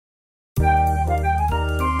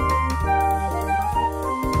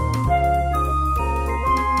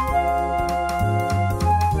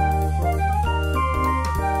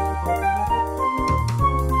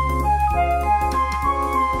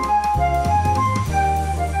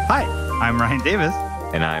Hi, I'm Ryan Davis.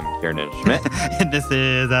 And I'm Kiernan Schmidt. And this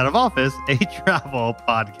is Out of Office, a travel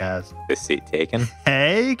podcast. The seat taken.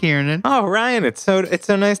 Hey, Kiernan. Oh, Ryan, it's so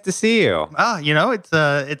nice to see you.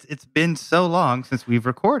 It's been so long since we've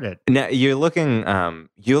recorded. Now you're looking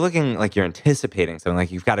like you're anticipating something.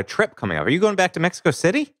 Like you've got a trip coming up. Are you going back to Mexico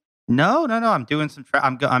City? No. I'm doing some.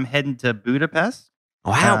 I'm heading to Budapest.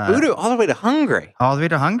 Wow, Buda, all the way to Hungary. All the way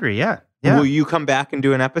to Hungary. Yeah. Will you come back and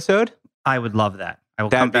do an episode? I would love that. I will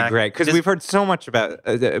come That'd be back. great because we've heard so much about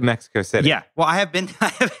Mexico City. Yeah. Well, I've been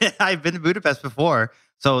to Budapest before,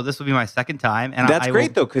 so this will be my second time. And that's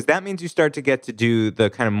great though, because that means you start to get to do the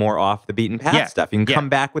kind of more off the beaten path stuff. You can come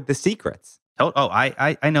back with the secrets.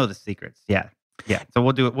 I know the secrets. Yeah. So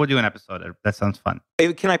we'll do an episode. That sounds fun.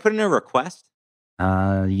 Can I put in a request?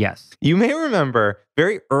 Yes. You may remember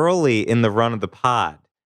very early in the run of the pod,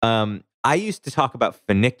 I used to talk about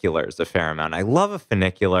funiculars a fair amount. I love a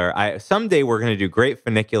funicular. Someday we're going to do great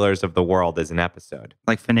funiculars of the world as an episode.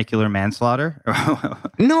 Like funicular manslaughter?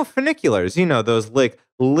 No, funiculars. You know, those like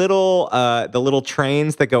the little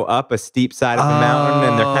trains that go up a steep side of the mountain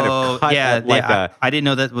and they're kind of cut at I didn't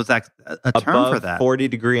know that was a term for that.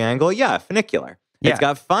 40-degree angle. Yeah, funicular. Yeah. It's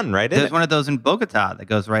got fun, right? There's one of those in Bogota that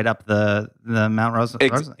goes right up the Mount Rosa.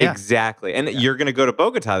 Exactly. And you're going to go to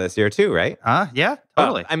Bogota this year too, right? Yeah,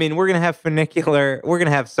 totally. I mean, we're going to have funicular. We're going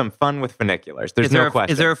to have some fun with funiculars. There's no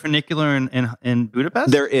question. Is there a funicular in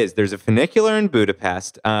Budapest? There is. There's a funicular in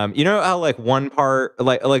Budapest. You know how like one part,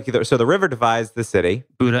 so the river divides the city.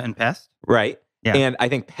 Buda and Pest? Right. Yeah. And I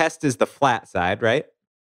think Pest is the flat side, right?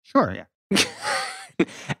 Sure, yeah.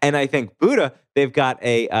 And I think Buda, they've got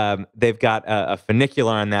a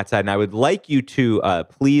funicular on that side, and I would like you to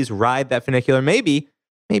please ride that funicular. Maybe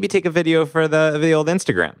take a video for the old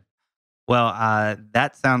Instagram. Well,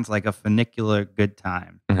 that sounds like a funicular good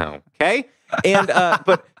time. Okay, and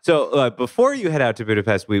but before you head out to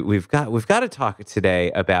Budapest, we've got to talk today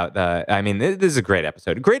about this is a great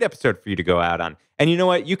episode for you to go out on. And you know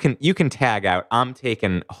what? You can tag out. I'm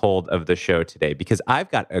taking hold of the show today because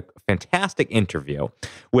I've got a fantastic interview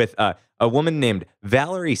with a woman named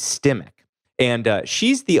Valerie Stimac. And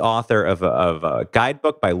she's the author of a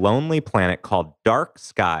guidebook by Lonely Planet called Dark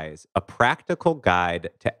Skies, A Practical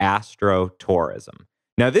Guide to Astrotourism.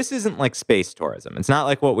 Now, this isn't like space tourism. It's not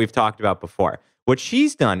like what we've talked about before. What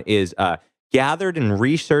she's done is gathered and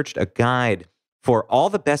researched a guide for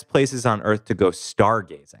all the best places on Earth to go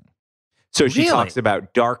stargazing. So she talks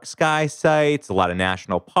about dark sky sites, a lot of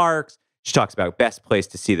national parks. She talks about best place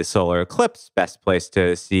to see the solar eclipse, best place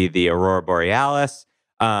to see the aurora borealis,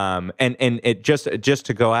 and it just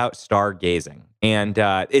to go out stargazing. And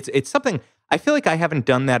it's something I feel like I haven't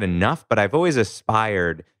done that enough, but I've always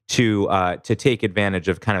aspired to take advantage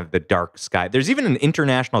of kind of the dark sky. There's even an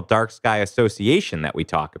International Dark Sky Association that we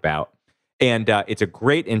talk about, and it's a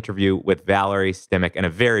great interview with Valerie Stimac and a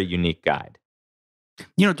very unique guide.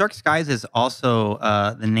 You know, Dark Skies is also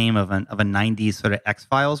the name of a 90s sort of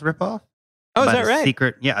X-Files ripoff. Oh, is that right?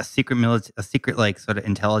 A secret like sort of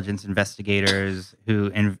intelligence investigators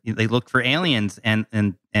and they looked for aliens and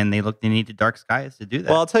they needed dark skies to do that.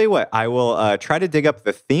 Well, I'll tell you what, I will try to dig up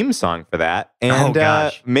the theme song for that, and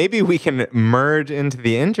maybe we can merge into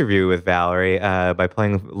the interview with Valerie by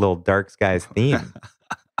playing a little Dark Skies theme.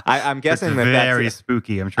 I'm guessing that's very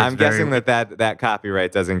spooky. I'm guessing that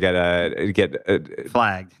copyright doesn't get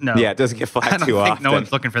flagged. No, yeah, it doesn't get flagged too often. No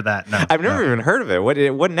one's looking for that. No, I've never even heard of it.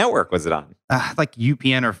 What network was it on? Like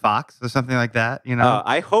UPN or Fox or something like that. You know.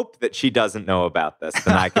 I hope that she doesn't know about this,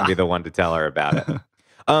 then I can be the one to tell her about it.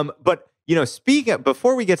 But you know,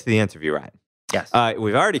 before we get to the interview, Ryan. Yes.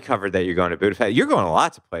 We've already covered that you're going to Budapest. You're going to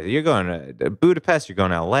lots of places. You're going to Budapest. You're going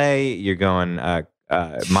to LA. You're going.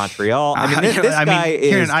 Montreal. I mean, this guy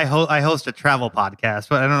is. Kiernan, I host a travel podcast,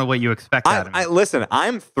 but I don't know what you expect out of me. Listen,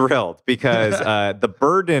 I'm thrilled because the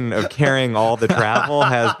burden of carrying all the travel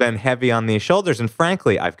has been heavy on these shoulders, and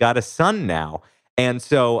frankly, I've got a son now, and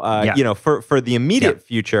so you know, for the immediate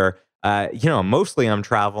future, you know, mostly I'm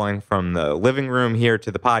traveling from the living room here to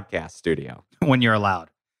the podcast studio when you're allowed.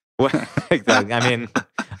 Exactly. I mean,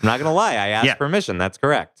 I'm not going to lie. I asked permission. That's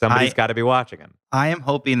correct. Somebody's got to be watching him. I am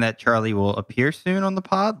hoping that Charlie will appear soon on the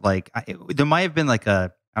pod. Like there might have been like I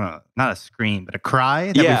don't know, not a scream, but a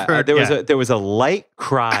cry. That we've heard. There was a light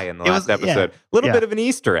cry in the last episode. A little bit of an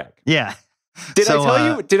Easter egg. Yeah. Did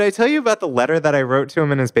I tell you about the letter that I wrote to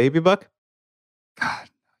him in his baby book? God.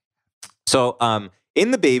 So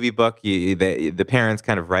in the baby book, the parents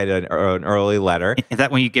kind of write an early letter. Is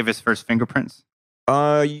that when you give his first fingerprints?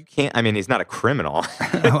 You can't. I mean, he's not a criminal.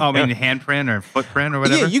 I mean, handprint or footprint or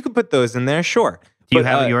whatever. Yeah, you could put those in there. Sure. Do you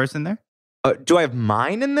have yours in there? Do I have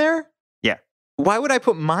mine in there? Yeah. Why would I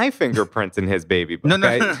put my fingerprints in his baby book?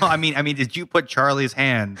 No. I mean, did you put Charlie's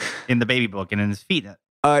hand in the baby book and in his feet?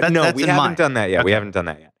 No, we haven't done that yet. Okay. We haven't done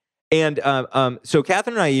that yet. And so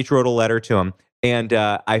Catherine and I each wrote a letter to him. And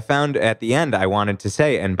I found at the end, I wanted to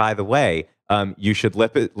say, and by the way, you should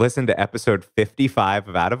listen to episode 55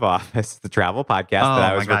 of Out of Office, the travel podcast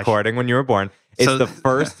that I was recording when you were born. It's the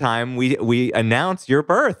first time we announce your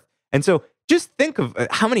birth. And so just think of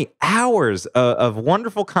how many hours of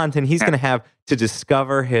wonderful content he's going to have to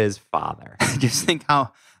discover his father. Just think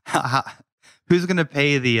how who's going to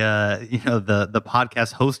pay the the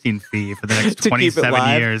podcast hosting fee for the next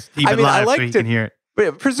 27 years? Keep it live so he can hear it.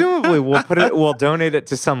 But presumably we'll donate it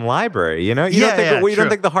to some library. You don't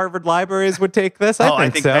think the Harvard libraries would take this? I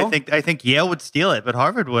think Yale would steal it, but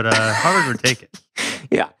Harvard would take it.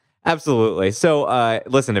 Yeah, absolutely. So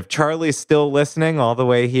listen, if Charlie's still listening all the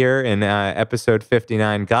way here in episode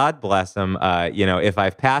 59, God bless him. If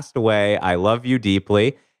I've passed away, I love you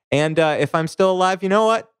deeply, and if I'm still alive, you know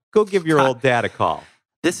what? Go give your old dad a call.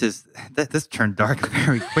 This turned dark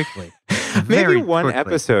very quickly. Maybe one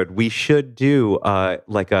episode we should do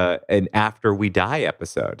like an after we die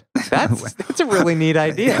episode. That's a really neat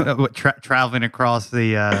idea. Traveling across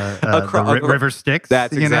the River Styx.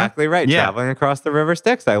 That's exactly right. Yeah. Traveling across the River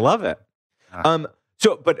Styx. I love it.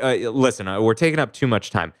 Listen, we're taking up too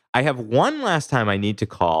much time. I have one last time I need to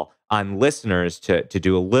call on listeners to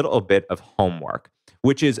do a little bit of homework,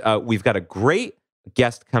 which is we've got a great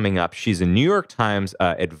guest coming up. She's a New York Times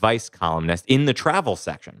advice columnist in the travel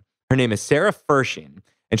section. Her name is Sarah Fershine,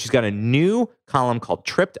 and she's got a new column called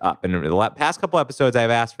Tripped Up. And in the past couple episodes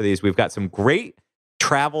I've asked for these, we've got some great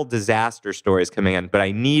travel disaster stories coming in, but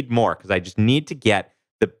I need more because I just need to get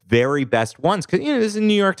the very best ones. Because, this is a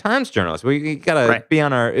New York Times journalist. We got to be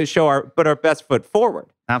on put our best foot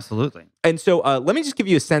forward. Absolutely. And so let me just give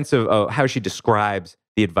you a sense of how she describes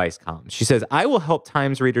the advice column. She says, I will help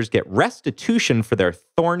Times readers get restitution for their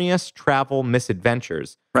thorniest travel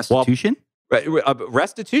misadventures. Restitution?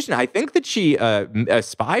 Restitution. I think that she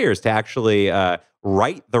aspires to actually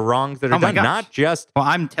right the wrongs that are done, not just. Well,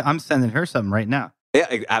 I'm sending her something right now.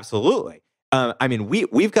 Yeah, absolutely.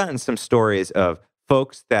 We've gotten some stories of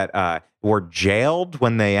folks that were jailed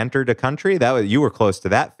when they entered a country. You were close to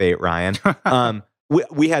that fate, Ryan.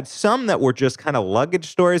 We had some that were just kind of luggage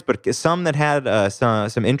stories, but some that had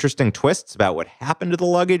some interesting twists about what happened to the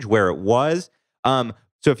luggage, where it was. So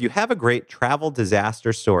if you have a great travel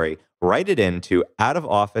disaster story, write it into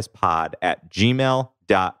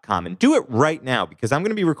outofofficepod@gmail.com and do it right now because I'm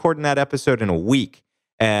going to be recording that episode in a week,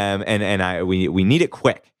 and we need it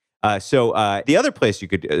quick. So the other place you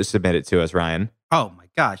could submit it to us, Ryan. Oh my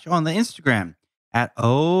gosh, on the Instagram at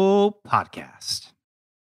 @OPodcast.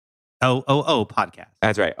 OOO podcast.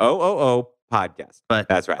 That's right. OOO podcast. But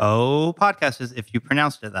that's right. Podcast is if you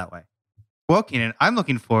pronounced it that way. Well, Kiernan, I'm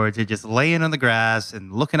looking forward to just laying on the grass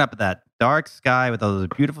and looking up at that dark sky with all those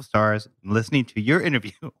beautiful stars and listening to your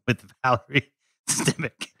interview with Valerie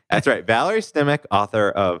Stimac. That's right. Valerie Stimac, author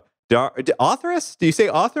of authoress? Do you say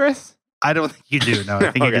authoress? I don't think you do. No, I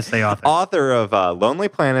think you just say author. Author of Lonely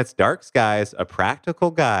Planets, Dark Skies, A Practical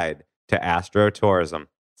Guide to Astrotourism.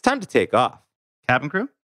 It's time to take off. Cabin crew?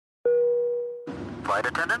 Flight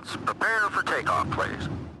attendants, prepare for takeoff, please.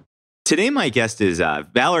 Today, my guest is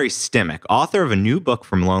Valerie Stimac, author of a new book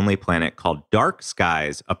from Lonely Planet called Dark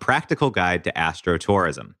Skies, A Practical Guide to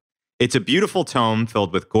Astrotourism. It's a beautiful tome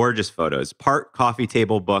filled with gorgeous photos, part coffee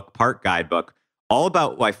table book, part guidebook, all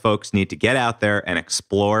about why folks need to get out there and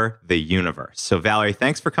explore the universe. So, Valerie,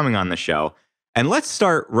 thanks for coming on the show. And let's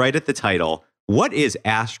start right at the title. What is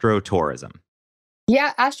astrotourism?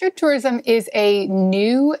 Yeah, astrotourism is a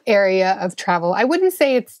new area of travel. I wouldn't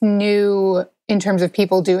say it's new in terms of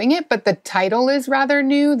people doing it, but the title is rather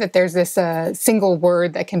new, that there's this single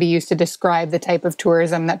word that can be used to describe the type of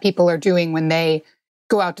tourism that people are doing when they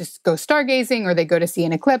go out to go stargazing, or they go to see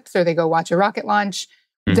an eclipse, or they go watch a rocket launch.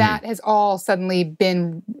 Mm-hmm. That has all suddenly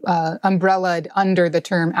been umbrellaed under the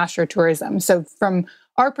term astrotourism. So from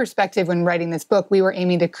our perspective when writing this book, we were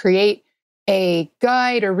aiming to create a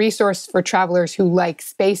guide or resource for travelers who like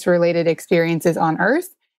space-related experiences on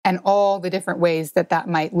Earth and all the different ways that that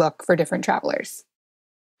might look for different travelers.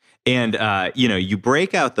 And, you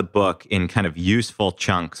break out the book in kind of useful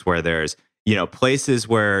chunks where there's, places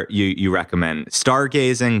where you recommend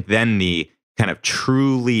stargazing, then the kind of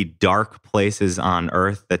truly dark places on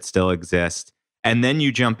Earth that still exist. And then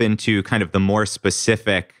you jump into kind of the more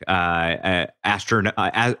specific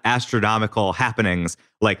astronomical happenings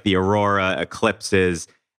like the aurora, eclipses,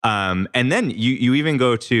 And then you even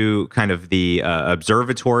go to kind of the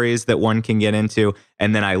observatories that one can get into.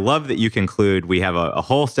 And then I love that you conclude, we have a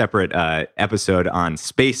whole separate episode on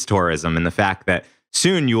space tourism and the fact that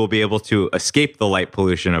soon you will be able to escape the light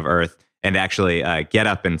pollution of Earth and actually get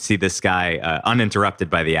up and see the sky uninterrupted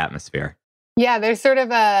by the atmosphere. Yeah, there's sort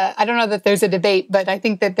of I don't know that there's a debate, but I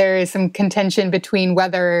think that there is some contention between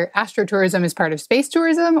whether astrotourism is part of space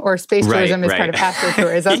tourism or space tourism is part of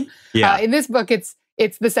astrotourism. Yeah. In this book, it's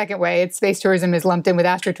the second way. It's space tourism is lumped in with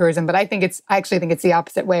astrotourism, but I actually think it's the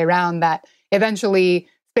opposite way around, that eventually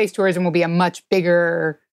space tourism will be a much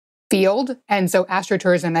bigger field. And so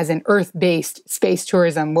astrotourism, as in Earth-based space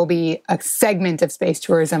tourism, will be a segment of space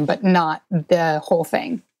tourism, but not the whole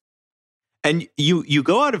thing. And you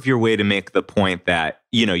go out of your way to make the point that,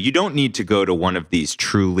 you don't need to go to one of these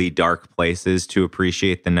truly dark places to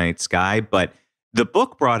appreciate the night sky. But the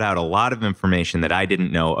book brought out a lot of information that I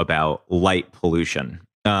didn't know about light pollution.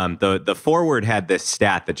 The foreword had this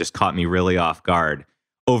stat that just caught me really off guard.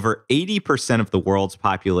 Over 80% of the world's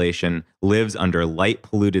population lives under light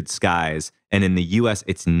polluted skies. And in the US,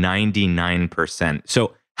 it's 99%.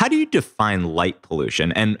 So how do you define light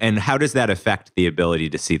pollution, and how does that affect the ability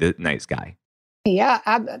to see the night sky? Yeah,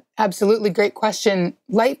 absolutely. Great question.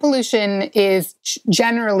 Light pollution is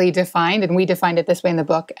generally defined, and we defined it this way in the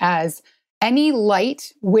book, as any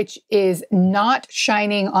light which is not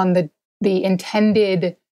shining on the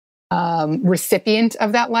intended recipient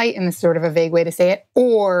of that light, in this sort of a vague way to say it,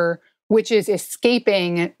 or which is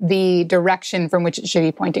escaping the direction from which it should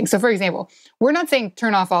be pointing. So for example, we're not saying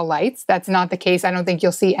turn off all lights. That's not the case. I don't think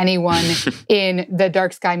you'll see anyone in the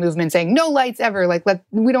dark sky movement saying no lights ever.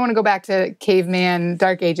 We don't want to go back to caveman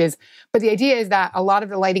dark ages. But the idea is that a lot of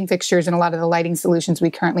the lighting fixtures and a lot of the lighting solutions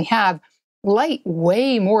we currently have light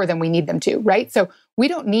way more than we need them to, right? So we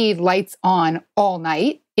don't need lights on all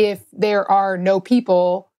night if there are no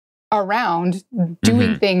people around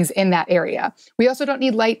doing things in that area. We also don't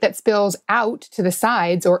need light that spills out to the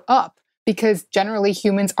sides or up, because generally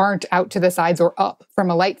humans aren't out to the sides or up from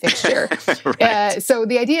a light fixture. Right. So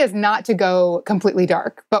the idea is not to go completely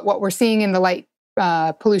dark. But what we're seeing in the light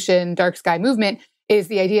pollution, dark sky movement is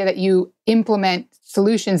the idea that you implement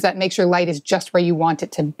solutions that make sure light is just where you want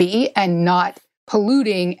it to be and not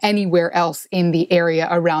polluting anywhere else in the area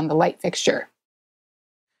around the light fixture.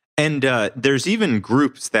 And there's even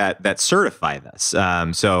groups that certify this.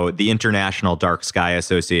 So the International Dark Sky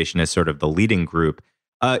Association is sort of the leading group.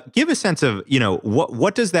 Give a sense of,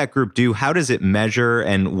 what does that group do? How does it measure?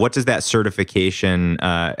 And what does that certification,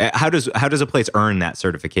 how does a place earn that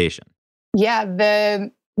certification? Yeah,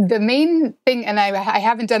 the main thing, and I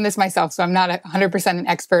haven't done this myself, so I'm not 100% an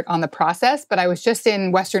expert on the process, but I was just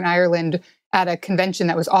in Western Ireland at a convention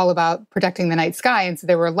that was all about protecting the night sky. And so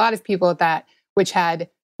there were a lot of people at that which had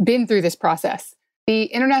been through this process. The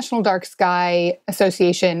International Dark Sky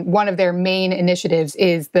Association, one of their main initiatives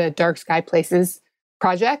is the Dark Sky Places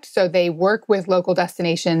project. So they work with local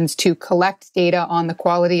destinations to collect data on the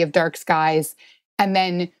quality of dark skies, and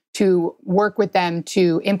then to work with them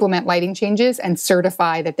to implement lighting changes and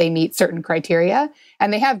certify that they meet certain criteria.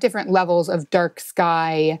 And they have different levels of dark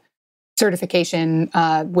sky certification,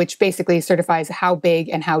 which basically certifies how big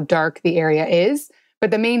and how dark the area is. But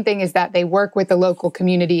the main thing is that they work with the local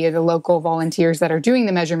community or the local volunteers that are doing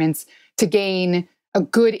the measurements to gain a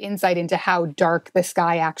good insight into how dark the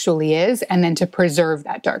sky actually is, and then to preserve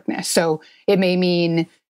that darkness. So it may mean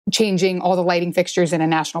changing all the lighting fixtures in a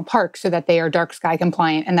national park so that they are dark sky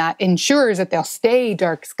compliant, and that ensures that they'll stay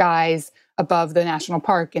dark skies above the national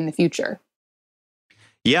park in the future.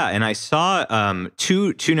 Yeah, and I saw we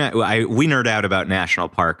nerd out about national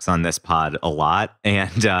parks on this pod a lot,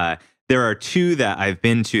 and there are two that I've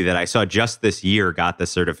been to that I saw just this year got the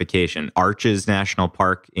certification: Arches National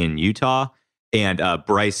Park in Utah and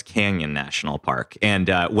Bryce Canyon National Park. And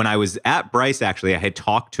when I was at Bryce, actually, I had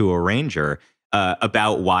talked to a ranger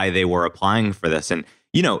about why they were applying for this. And,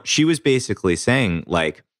 she was basically saying,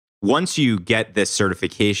 once you get this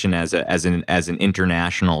certification as an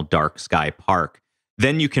international dark sky park,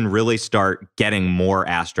 then you can really start getting more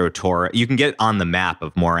astrotour. You can get on the map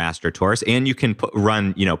of more astrotourists, and you can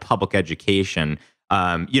run, public education.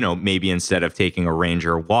 Maybe instead of taking a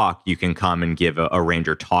ranger walk, you can come and give a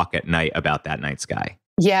ranger talk at night about that night sky.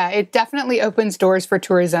 Yeah, it definitely opens doors for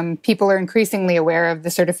tourism. People are increasingly aware of the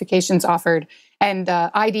certifications offered. And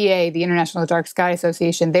IDA, the International Dark Sky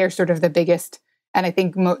Association, they're sort of the biggest and I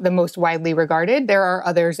think the most widely regarded. There are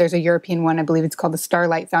others. There's a European one, I believe it's called the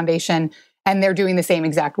Starlight Foundation, and they're doing the same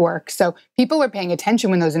exact work. So people are paying attention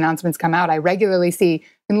when those announcements come out. I regularly see,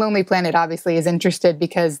 and Lonely Planet obviously is interested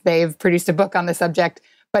because they've produced a book on the subject,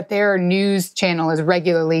 but their news channel is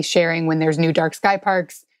regularly sharing when there's new dark sky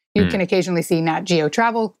parks, You can occasionally see Nat Geo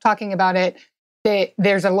Travel talking about it.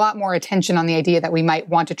 There's a lot more attention on the idea that we might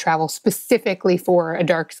want to travel specifically for a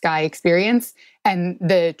dark sky experience. And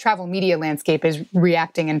the travel media landscape is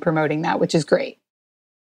reacting and promoting that, which is great.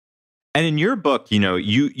 And in your book,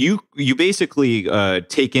 you basically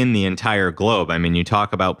take in the entire globe. I mean, you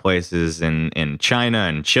talk about places in China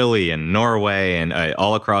and Chile and Norway and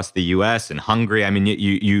all across the U.S. and Hungary. I mean,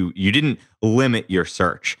 you didn't limit your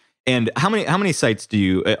search. And how many sites do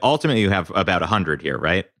you ultimately? You have about 100 here,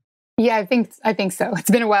 right? Yeah, I think so. It's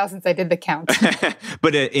been a while since I did the count.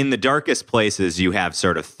 But in the darkest places, you have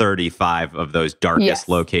sort of 35 of those darkest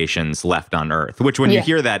locations left on Earth. Which, when you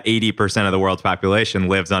hear that 80% of the world's population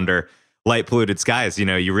lives under light polluted skies,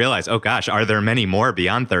 you realize, oh gosh, are there many more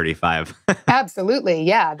beyond 35? Absolutely.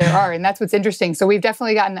 Yeah, there are. And that's what's interesting. So we've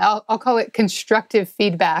definitely gotten, I'll call it constructive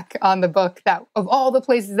feedback on the book that of all the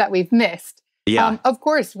places that we've missed. Yeah. Of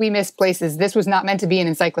course, we missed places. This was not meant to be an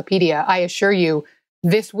encyclopedia. I assure you,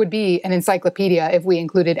 this would be an encyclopedia if we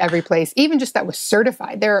included every place, even just that was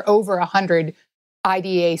certified. There are over 100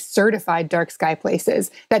 IDA certified dark sky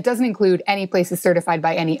places. That doesn't include any places certified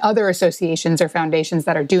by any other associations or foundations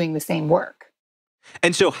that are doing the same work.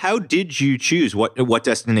 And so how did you choose what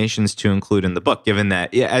destinations to include in the book, given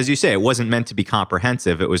that, as you say, it wasn't meant to be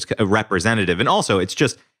comprehensive, it was representative. And also, it's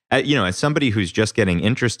just, as somebody who's just getting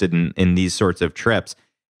interested in these sorts of trips,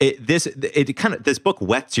 this book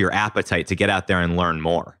whets your appetite to get out there and learn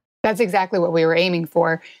more. That's exactly what we were aiming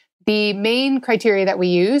for. The main criteria that we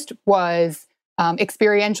used was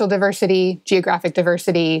experiential diversity, geographic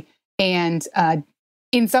diversity, and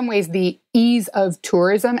in some ways, the ease of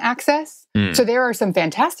tourism access. So there are some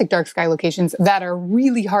fantastic dark sky locations that are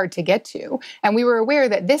really hard to get to. And we were aware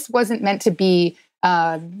that this wasn't meant to be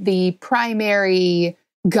the primary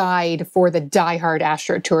guide for the diehard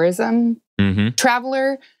astrotourism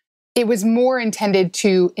traveler. It was more intended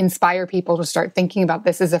to inspire people to start thinking about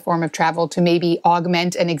this as a form of travel, to maybe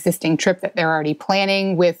augment an existing trip that they're already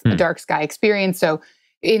planning with a dark sky experience. So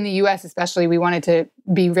in the US especially, we wanted to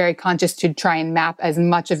be very conscious to try and map as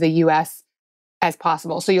much of the US as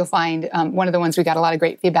possible. So you'll find one of the ones we got a lot of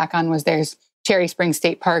great feedback on was there's Cherry Springs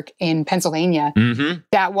State Park in Pennsylvania.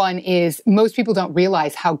 That one is, most people don't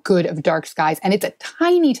realize how good of dark skies, and it's a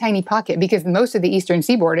tiny, tiny pocket because most of the eastern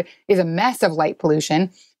seaboard is a mess of light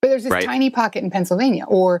pollution. But there's this tiny pocket in Pennsylvania,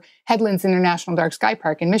 or Headlands International Dark Sky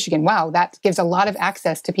Park in Michigan. Wow, that gives a lot of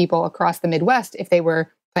access to people across the Midwest if they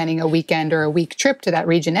were planning a weekend or a week trip to that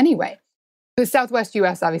region anyway. The Southwest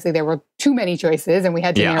US, obviously, there were too many choices and we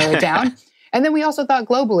had to narrow it down. And then we also thought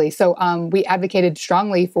globally. So we advocated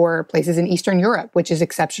strongly for places in Eastern Europe, which is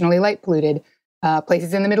exceptionally light polluted,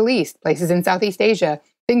 places in the Middle East, places in Southeast Asia,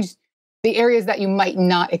 the areas that you might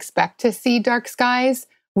not expect to see dark skies.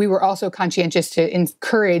 We were also conscientious to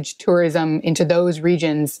encourage tourism into those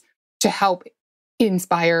regions to help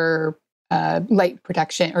inspire light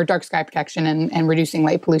protection or dark sky protection and reducing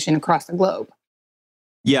light pollution across the globe.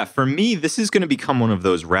 Yeah, for me, this is going to become one of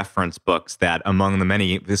those reference books that, among the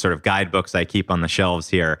many sort of guidebooks I keep on the shelves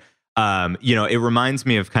here, it reminds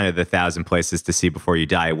me of kind of the 1,000 Places to See Before You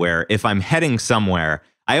Die, where if I'm heading somewhere,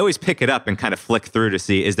 I always pick it up and kind of flick through to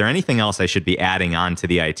see, is there anything else I should be adding on to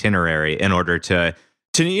the itinerary in order to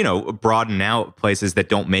broaden out places that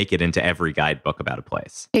don't make it into every guidebook about a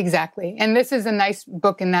place. Exactly. And this is a nice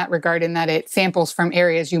book in that regard, in that it samples from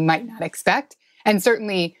areas you might not expect, and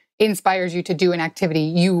certainly inspires you to do an activity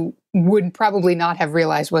you would probably not have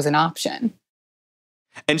realized was an option.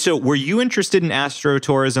 And so were you interested in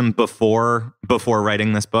astrotourism before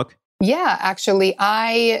writing this book? Yeah, actually,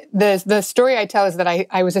 the story I tell is that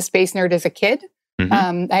I was a space nerd as a kid.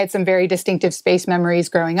 I had some very distinctive space memories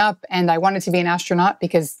growing up, and I wanted to be an astronaut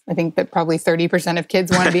because I think that probably 30% of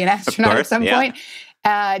kids want to be an astronaut at some point.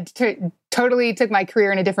 Totally took my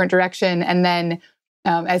career in a different direction. And then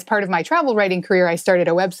as part of my travel writing career, I started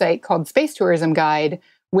a website called Space Tourism Guide,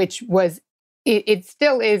 which was, it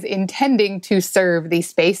still is intending to serve the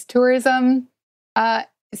space tourism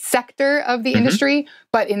sector of the industry.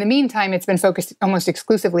 But in the meantime, it's been focused almost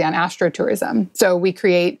exclusively on astrotourism. So we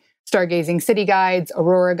create stargazing city guides,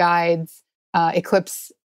 aurora guides,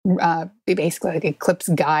 eclipse, basically like eclipse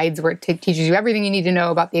guides, where it teaches you everything you need to know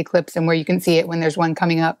about the eclipse and where you can see it when there's one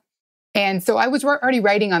coming up. And so I was already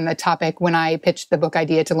writing on the topic when I pitched the book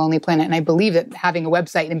idea to Lonely Planet. And I believe that having a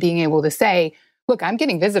website and being able to say, look, I'm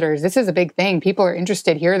getting visitors. This is a big thing. People are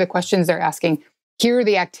interested. Here are the questions they're asking. Here are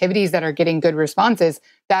the activities that are getting good responses.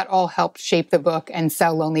 That all helped shape the book and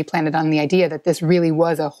sell Lonely Planet on the idea that this really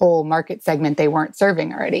was a whole market segment they weren't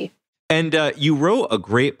serving already. And you wrote a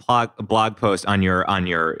great blog post on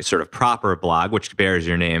your sort of proper blog, which bears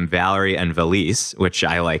your name, Valerie and Valise, which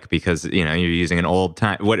I like because you're using an old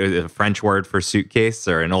time, what is it, a French word for suitcase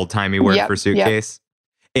or an old timey word for suitcase.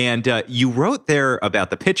 Yep. And you wrote there about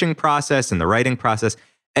the pitching process and the writing process,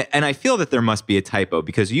 and I feel that there must be a typo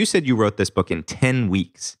because you said you wrote this book in 10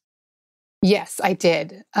 weeks. Yes, I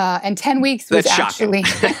did. And 10 weeks was actually,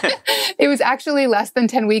 it was actually less than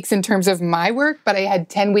 10 weeks in terms of my work, but I had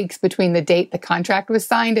 10 weeks between the date the contract was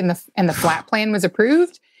signed and the flat plan was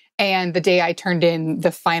approved and the day I turned in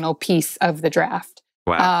the final piece of the draft.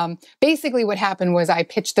 Wow. Basically what happened was I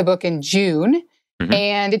pitched the book in June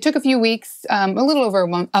and it took a few weeks, a little over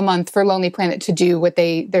a month for Lonely Planet to do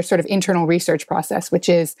their sort of internal research process, which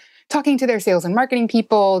is talking to their sales and marketing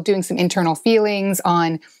people, doing some internal feelings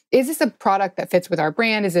on, is this a product that fits with our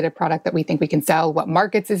brand? Is it a product that we think we can sell? What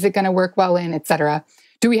markets is it going to work well in, et cetera?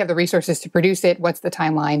 Do we have the resources to produce it? What's the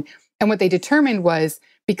timeline? And what they determined was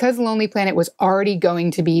because Lonely Planet was already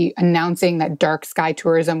going to be announcing that dark sky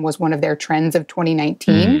tourism was one of their trends of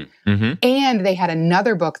 2019, and they had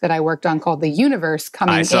another book that I worked on called The Universe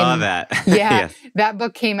coming in. I saw that. Yeah, that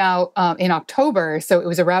book came out in October, so it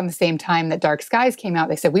was around the same time that Dark Skies came out.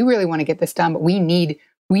 They said, we really want to get this done, but we need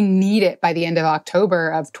it by the end of October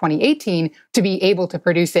of 2018 to be able to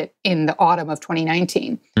produce it in the autumn of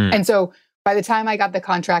 2019. And so by the time I got the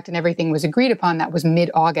contract and everything was agreed upon, that was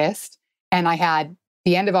mid-August. And I had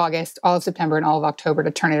the end of August, all of September, and all of October to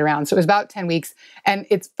turn it around. So it was about 10 weeks. And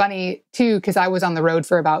it's funny, too, because I was on the road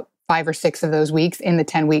for about 5 or 6 of those weeks in the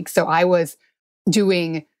 10 weeks. So I was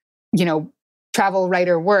doing, travel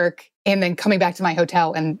writer work and then coming back to my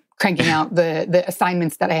hotel and cranking out the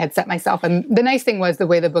assignments that I had set myself. And the nice thing was the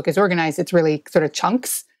way the book is organized, it's really sort of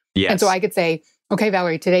chunks. Yes. And so I could say, okay,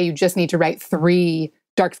 Valerie, today you just need to write 3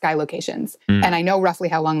 dark sky locations. And I know roughly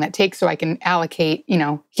how long that takes, so I can allocate,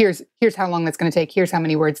 here's how long that's going to take, here's how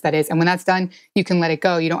many words that is. And when that's done, you can let it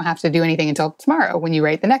go. You don't have to do anything until tomorrow when you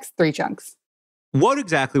write the next 3 chunks. What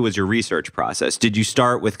exactly was your research process? Did you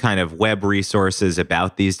start with kind of web resources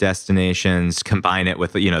about these destinations, combine it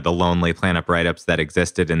with, the Lonely Planet write-ups that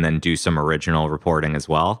existed, and then do some original reporting as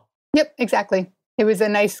well? Yep, exactly. It was a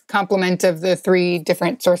nice complement of the 3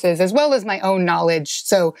 different sources, as well as my own knowledge.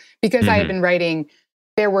 So because I had been writing,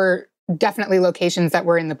 there were definitely locations that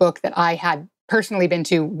were in the book that I had personally been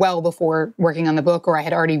to well before working on the book, or I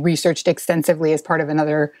had already researched extensively as part of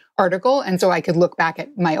another article. And so I could look back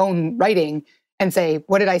at my own writing and say,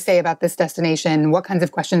 what did I say about this destination? What kinds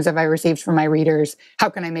of questions have I received from my readers? How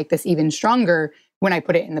can I make this even stronger when I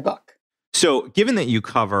put it in the book? So given that you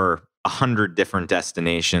cover 100 different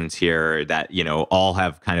destinations here that, all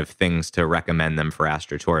have kind of things to recommend them for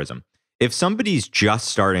astrotourism, if somebody's just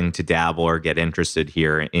starting to dabble or get interested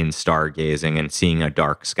here in stargazing and seeing a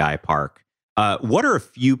dark sky park, what are a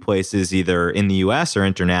few places either in the US or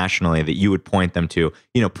internationally that you would point them to,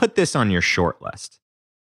 put this on your short list?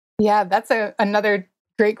 Yeah, that's another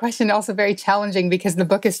great question. Also very challenging because the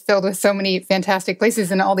book is filled with so many fantastic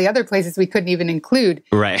places and all the other places we couldn't even include.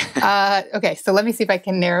 Right. Okay, so let me see if I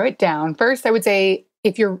can narrow it down. First, I would say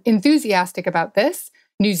if you're enthusiastic about this,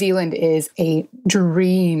 New Zealand is a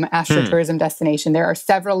dream astrotourism destination. There are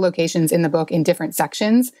several locations in the book in different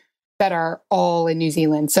sections that are all in New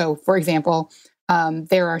Zealand. So, for example,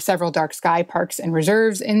 there are several dark sky parks and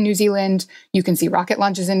reserves in New Zealand. You can see rocket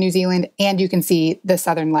launches in New Zealand, and you can see the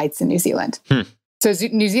Southern Lights in New Zealand. So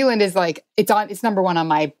New Zealand is it's number 1 on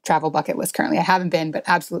my travel bucket list currently. I haven't been, but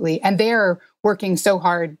absolutely. And they're working so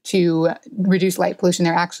hard to reduce light pollution.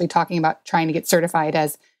 They're actually talking about trying to get certified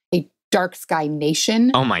as a dark sky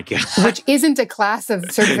nation. Oh my God. Which isn't a class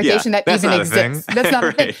of certification that even exists. That's not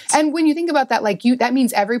a thing. And when you think about that, that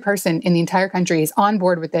means every person in the entire country is on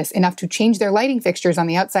board with this enough to change their lighting fixtures on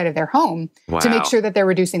the outside of their home to make sure that they're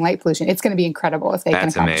reducing light pollution. It's going to be incredible if they can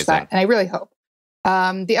accomplish that. And I really hope.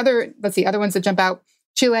 The other ones that jump out.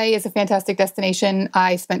 Chile is a fantastic destination.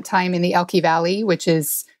 I spent time in the Elqui Valley, which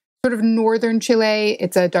is sort of northern Chile.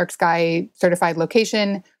 It's a dark sky certified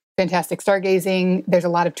location. Fantastic stargazing. There's a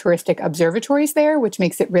lot of touristic observatories there, which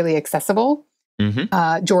makes it really accessible.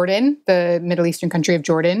 Jordan, the Middle Eastern country of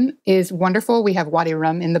Jordan, is wonderful. We have Wadi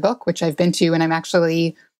Rum in the book, which I've been to, and I'm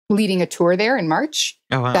actually leading a tour there in March.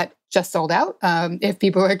 Oh, wow. That just sold out. If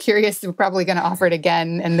people are curious, we're probably going to offer it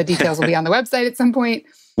again, and the details will be on the website at some point.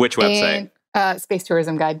 Which website? Space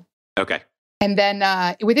Tourism Guide. Okay. And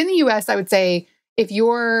then within the US, I would say if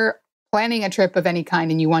you're planning a trip of any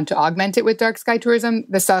kind and you want to augment it with dark sky tourism,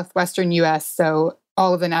 the southwestern US, so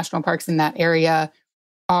all of the national parks in that area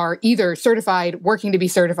are either certified, working to be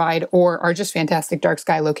certified, or are just fantastic dark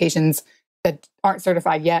sky locations that aren't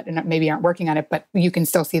certified yet and maybe aren't working on it, but you can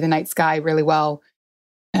still see the night sky really well.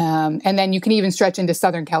 And then you can even stretch into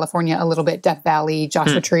Southern California a little bit, Death Valley,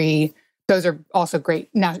 Joshua Tree. Those are also great.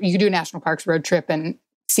 Now you can do a national parks road trip and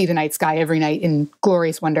see the night sky every night in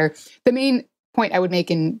glorious wonder. The main point I would make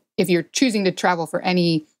if you're choosing to travel for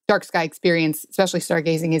any dark sky experience, especially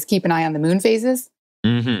stargazing, is keep an eye on the moon phases.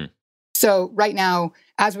 Mm-hmm. So right now,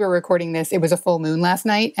 as we're recording this, it was a full moon last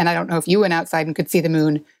night. And I don't know if you went outside and could see the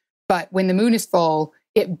moon, but when the moon is full,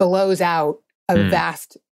 it blows out a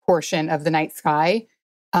vast portion of the night sky.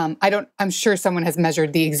 I'm sure someone has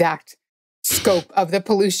measured the exact scope of the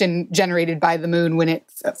pollution generated by the moon when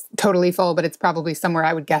it's totally full, but it's probably somewhere,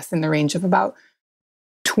 I would guess, in the range of about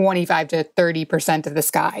 25 to 30% of the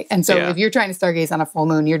sky. And so if you're trying to stargaze on a full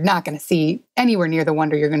moon, you're not going to see anywhere near the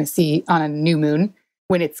wonder you're going to see on a new moon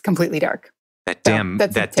when it's completely dark. That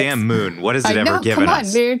damn moon. What has it ever given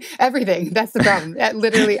us? Come on, moon. Everything. That's the problem.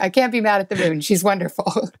 Literally, I can't be mad at the moon. She's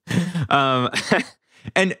wonderful.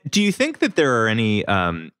 And do you think that there are any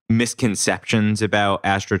misconceptions about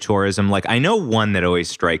astrotourism? Like, I know one that always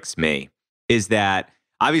strikes me is that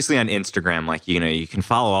obviously on Instagram, like, you can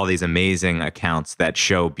follow all these amazing accounts that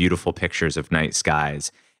show beautiful pictures of night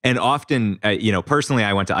skies. And often, personally,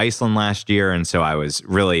 I went to Iceland last year, and so I was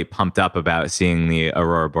really pumped up about seeing the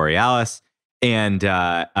Aurora Borealis. And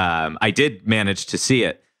I did manage to see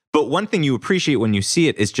it. But one thing you appreciate when you see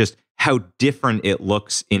it is just how different it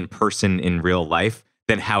looks in person in real life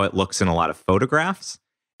than how it looks in a lot of photographs.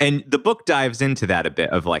 And the book dives into that a bit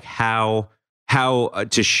of like how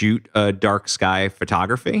to shoot dark sky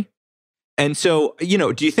photography. And so,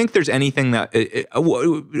 do you think there's anything that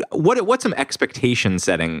what's some expectation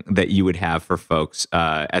setting that you would have for folks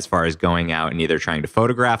as far as going out and either trying to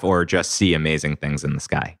photograph or just see amazing things in the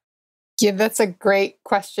sky? Yeah, that's a great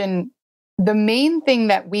question. The main thing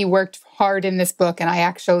that we worked hard in this book, and I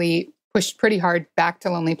actually pushed pretty hard back to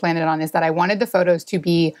Lonely Planet on, is that I wanted the photos to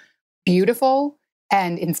be beautiful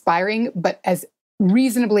and inspiring, but as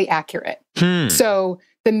reasonably accurate. So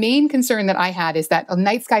the main concern that I had is that on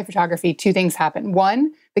night sky photography, two things happen.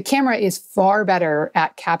 One, the camera is far better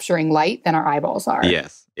at capturing light than our eyeballs are.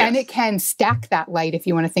 Yes. And it can stack that light, if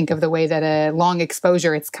you want to think of the way that a long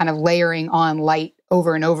exposure, it's kind of layering on light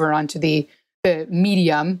over and over onto the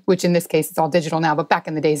medium, which in this case it's all digital now, but back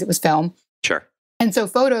in the days it was film. Sure. And so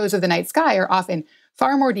photos of the night sky are often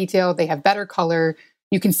far more detailed. They have better color.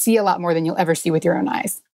 You can see a lot more than you'll ever see with your own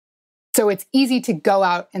eyes. So it's easy to go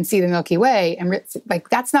out and see the Milky Way and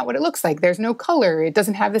that's not what it looks like. There's no color. It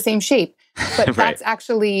doesn't have the same shape. But Right. That's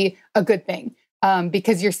actually a good thing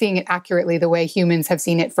because you're seeing it accurately the way humans have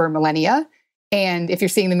seen it for millennia. And if you're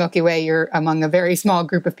seeing the Milky Way, you're among a very small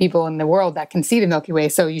group of people in the world that can see the Milky Way.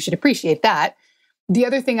 So you should appreciate that. The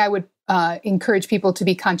other thing I would encourage people to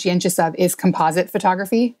be conscientious of is composite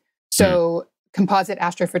photography. So composite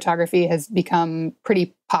astrophotography has become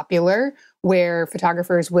pretty popular, where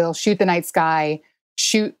photographers will shoot the night sky,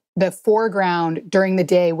 shoot the foreground during the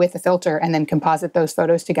day with a filter, and then composite those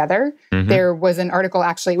photos together. There was an article,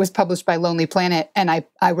 actually, it was published by Lonely Planet, and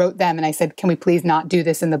I wrote them and I said, can we please not do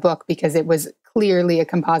this in the book, because it was clearly a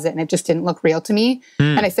composite and it just didn't look real to me.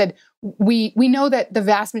 And I said, we know that the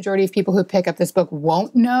vast majority of people who pick up this book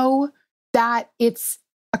won't know that it's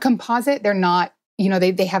a composite. They're not,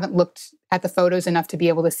 they haven't looked at the photos enough to be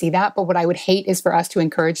able to see that. But what I would hate is for us to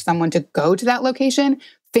encourage someone to go to that location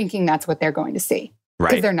thinking that's what they're going to see.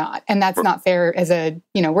 Because they're not. And that's not fair as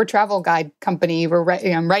we're a travel guide company.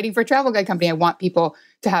 I'm writing for a travel guide company. I want people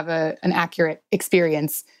to have an accurate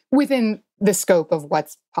experience within the scope of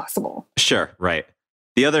what's possible. Sure, right.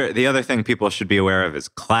 The other thing people should be aware of is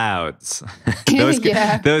clouds.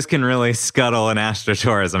 Those can really scuttle an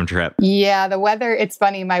astrotourism trip. Yeah, the weather, it's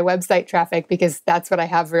funny, my website traffic, because that's what I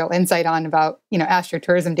have real insight on about,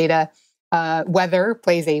 astrotourism data. Weather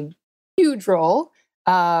plays a huge role.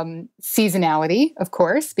 Seasonality, of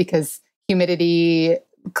course, because humidity,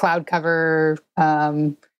 cloud cover,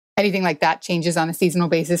 anything like that changes on a seasonal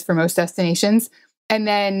basis for most destinations. And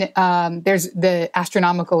then there's the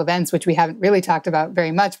astronomical events, which we haven't really talked about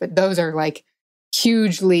very much, but those are like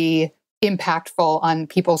hugely impactful on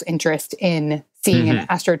people's interest in seeing an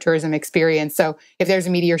astrotourism experience. So if there's a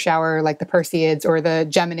meteor shower like the Perseids or the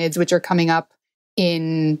Geminids, which are coming up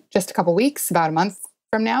in just a couple weeks, about a month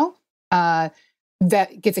from now,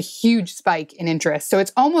 that gets a huge spike in interest. So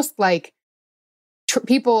it's almost like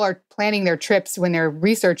people are planning their trips when they're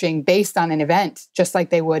researching based on an event, just like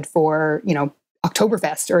they would for,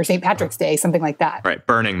 Oktoberfest or St. Patrick's Day, something like that. Right.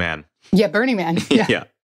 Burning Man. Yeah, Burning Man. Yeah.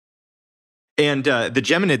 And the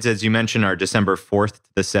Geminids, as you mentioned, are December 4th to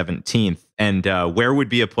the 17th. And where would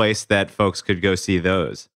be a place that folks could go see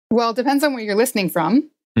those? Well, it depends on where you're listening from.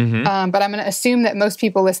 But I'm going to assume that most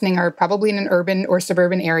people listening are probably in an urban or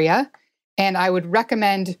suburban area. And I would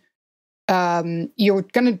recommend you're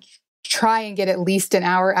going to try and get at least an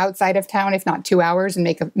hour outside of town, if not 2 hours, and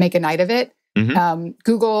make a night of it.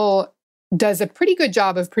 Google does a pretty good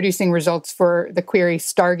job of producing results for the query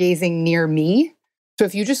stargazing near me. So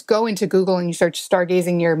if you just go into Google and you search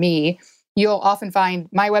stargazing near me, you'll often find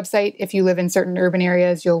my website. If you live in certain urban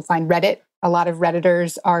areas, you'll find Reddit. A lot of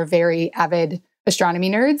Redditors are very avid astronomy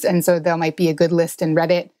nerds. And so there might be a good list in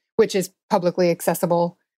Reddit, which is publicly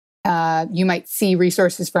accessible. You might see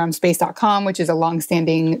resources from space.com, which is a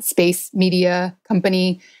longstanding space media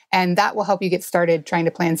company. And that will help you get started trying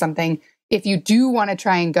to plan something. If you do want to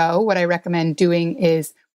try and go, what I recommend doing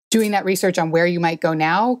is doing that research on where you might go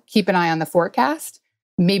now. Keep an eye on the forecast.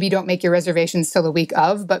 Maybe don't make your reservations till the week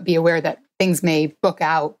of, but be aware that things may book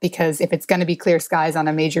out, because if it's going to be clear skies on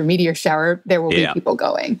a major meteor shower, there will be people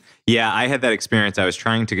going. Yeah, I had that experience. I was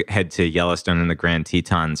trying to head to Yellowstone and the Grand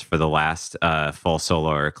Tetons for the last full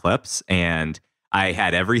solar eclipse, and I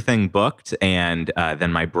had everything booked. And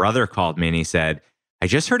then my brother called me and he said, I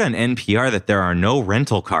just heard on NPR that there are no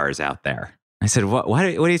rental cars out there. I said, what are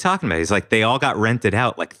you talking about? He's like, they all got rented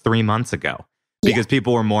out like 3 months ago because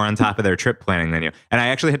people were more on top of their trip planning than you. And I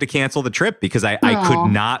actually had to cancel the trip because I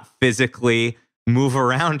could not physically move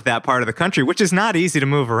around that part of the country, which is not easy to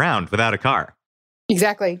move around without a car.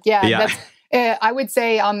 Exactly. Yeah. That's, I would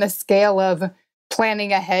say on the scale of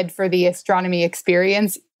planning ahead for the astronomy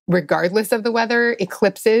experience, regardless of the weather,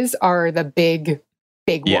 eclipses are the big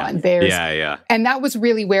one. And that was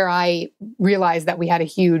really where I realized that we had a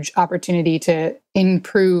huge opportunity to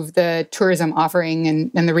improve the tourism offering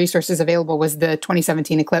and the resources available was the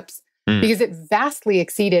 2017 eclipse, because it vastly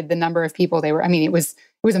exceeded the number of people they were. I mean, it was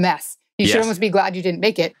a mess. You should almost be glad you didn't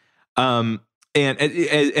make it. And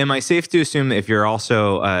am I safe to assume that if you're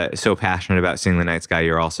also so passionate about seeing the night sky,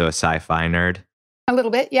 you're also a sci-fi nerd? A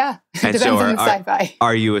little bit, yeah. And Depends on the sci-fi.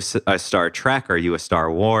 Are you a Star Trek? Are you a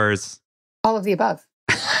Star Wars? All of the above.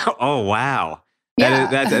 Oh, wow. Yeah.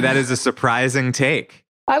 That is a surprising take.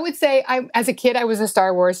 I would say, as a kid, I was a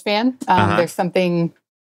Star Wars fan. There's something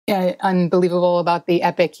unbelievable about the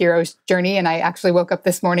epic hero's journey. And I actually woke up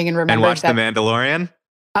this morning and remembered watched The Mandalorian?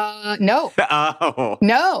 No. Oh.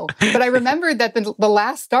 No. But I remembered that the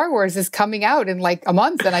last Star Wars is coming out in like a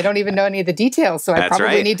month, and I don't even know any of the details. So I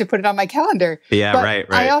probably need to put it on my calendar. Yeah, but right.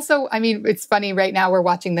 I mean, it's funny, right now we're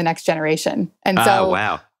watching The Next Generation. And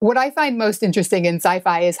so what I find most interesting in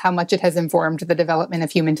sci-fi is how much it has informed the development of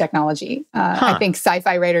human technology. I think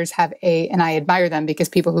sci-fi writers and I admire them, because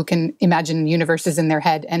people who can imagine universes in their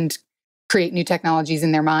head and create new technologies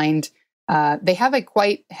in their mind, they have a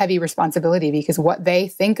quite heavy responsibility, because what they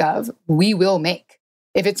think of, we will make.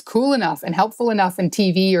 If it's cool enough and helpful enough in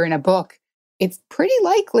TV or in a book, it's pretty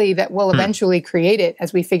likely that we'll eventually create it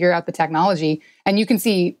as we figure out the technology. And you can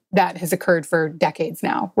see that has occurred for decades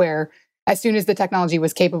now, where as soon as the technology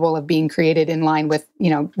was capable of being created in line with,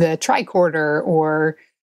 the tricorder or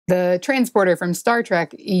the transporter from Star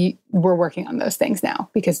Trek, we're working on those things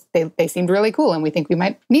now because they seemed really cool, and we think we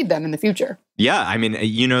might need them in the future. Yeah, I mean,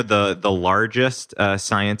 the largest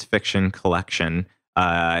science fiction collection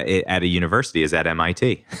at a university is at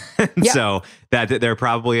MIT. So that there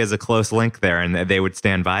probably is a close link there, and they would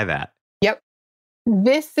stand by that. Yep.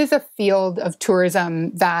 This is a field of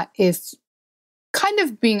tourism that is kind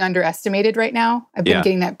of being underestimated right now. I've been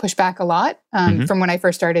getting that pushback a lot from when I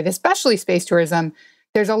first started, especially space tourism.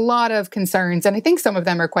 There's a lot of concerns, and I think some of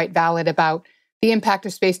them are quite valid, about the impact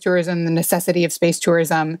of space tourism, the necessity of space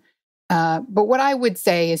tourism. But what I would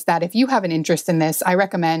say is that if you have an interest in this, I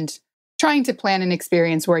recommend trying to plan an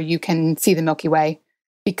experience where you can see the Milky Way,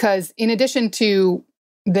 because in addition to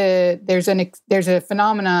there's a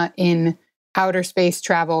phenomena in outer space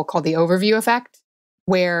travel called the overview effect,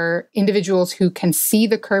 where individuals who can see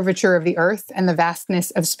the curvature of the Earth and the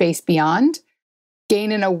vastness of space beyond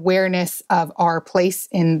gain an awareness of our place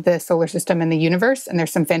in the solar system and the universe. And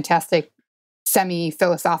there's some fantastic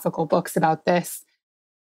semi-philosophical books about this.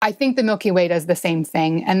 I think the Milky Way does the same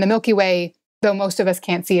thing. And the Milky Way, though most of us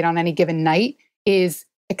can't see it on any given night, is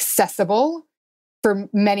accessible for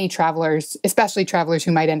many travelers, especially travelers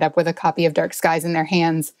who might end up with a copy of Dark Skies in their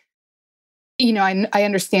hands. I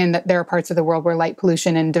understand that there are parts of the world where light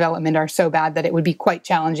pollution and development are so bad that it would be quite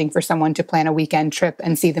challenging for someone to plan a weekend trip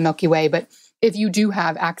and see the Milky Way. But if you do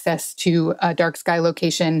have access to a dark sky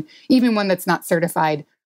location, even one that's not certified,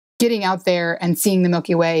 getting out there and seeing the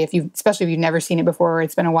Milky Way, especially if you've never seen it before or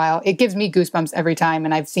it's been a while, it gives me goosebumps every time.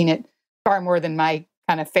 And I've seen it far more than my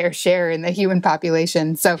kind of fair share in the human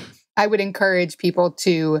population. So I would encourage people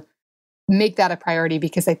to make that a priority,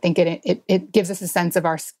 because I think it gives us a sense of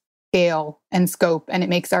our scale and scope, and it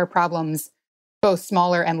makes our problems both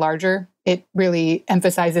smaller and larger. it really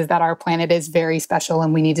emphasizes that our planet is very special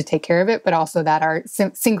and we need to take care of it, but also that our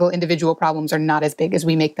single individual problems are not as big as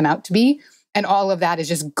we make them out to be. And all of that is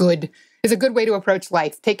just good, is a good way to approach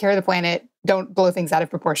life. Take care of the planet, don't blow things out of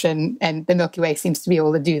proportion. And the Milky Way seems to be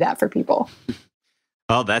able to do that for people.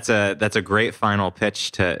 Well, that's a great final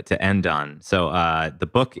pitch to end on. So the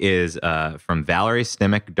book is from Valerie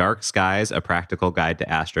Stimac, Dark Skies, A Practical Guide to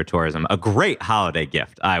Astrotourism. A great holiday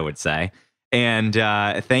gift, I would say. And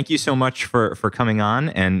thank you so much for coming on.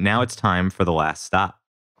 And now it's time for the last stop.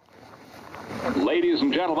 Ladies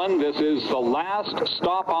and gentlemen, this is the last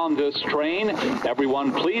stop on this train.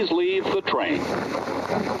 Everyone, please leave the train.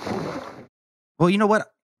 Well, you know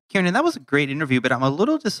what, Kiernan, that was a great interview, but I'm a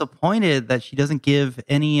little disappointed that she doesn't give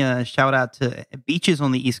any shout out to beaches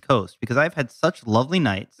on the East Coast, because I've had such lovely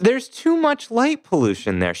nights. There's too much light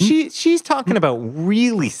pollution there. She's talking about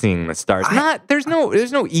really seeing the stars. There's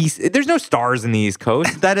no stars in the East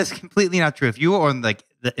Coast. That is completely not true. If you were on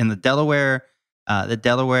in the Delaware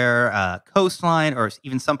coastline, or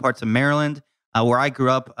even some parts of Maryland, where I grew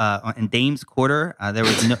up in Dames Quarter, there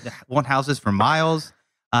was one houses for miles.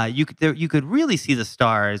 You could really see the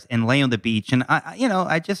stars and lay on the beach. And I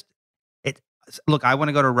want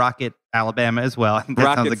to go to Rocket, Alabama as well.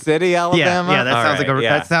 Rocket City, Alabama. Yeah,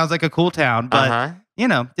 that sounds like a cool town. But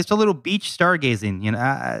just a little beach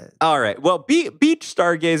stargazing. All right. Well, beach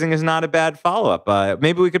stargazing is not a bad follow up.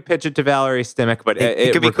 Maybe we could pitch it to Valerie Stimac, but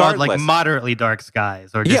it could be called like Moderately Dark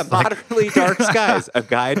Skies, or just Moderately Dark Skies, a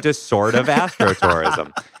guide to sort of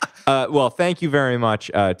astrotourism. Well, thank you very much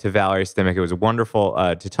to Valerie Stimac. It was wonderful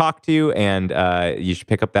to talk to you, and you should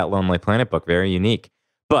pick up that Lonely Planet book. Very unique.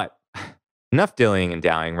 But enough dillying and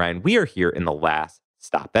dallying, Ryan. We are here in the last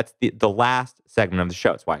stop. That's the last segment of the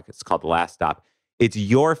show. It's why it's called the last stop. It's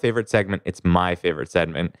your favorite segment. It's my favorite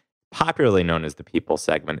segment, popularly known as the People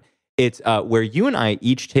segment. It's where you and I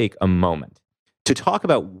each take a moment to talk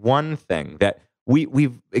about one thing that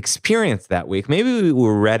we've experienced that week. Maybe we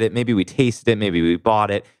read it, maybe we tasted it, maybe we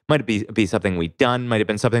bought it. Might be something we done, might have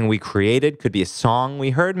been something we created, could be a song we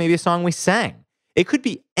heard, maybe a song we sang. It could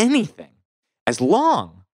be anything.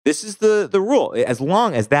 This is the rule, as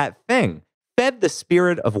long as that thing fed the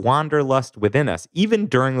spirit of wanderlust within us, even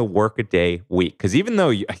during the workaday week. Because even though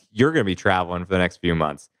you're going to be traveling for the next few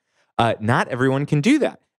months, not everyone can do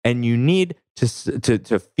that. And you need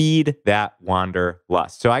to feed that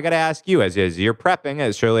wanderlust. So I got to ask you, as you're prepping,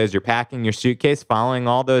 as surely as you're packing your suitcase, following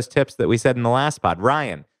all those tips that we said in the last pod,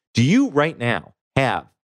 Ryan, do you right now have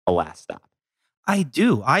a last stop? I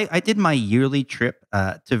do. I did my yearly trip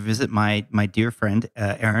to visit my dear friend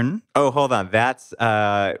Aaron. Oh, hold on. That's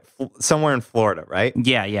somewhere in Florida, right?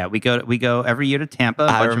 Yeah. We go every year to Tampa.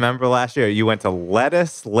 I remember last year you went to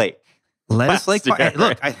Lettuce Lake. Lettuce Lake Park. Hey,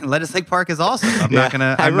 look, Lettuce Lake Park is awesome.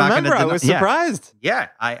 I was surprised. Yeah,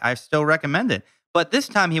 I still recommend it. But this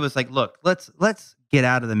time he was like, "Look, let's get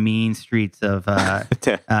out of the mean streets of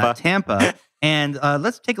Tampa, and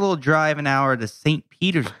let's take a little drive, an hour to St.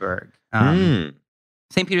 Petersburg,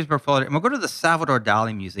 St. Petersburg, Florida, and we'll go to the Salvador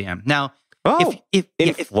Dali Museum." Now,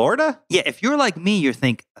 if Florida, if you're like me, you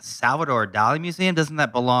think a Salvador Dali Museum, doesn't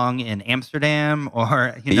that belong in Amsterdam,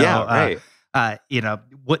 or right.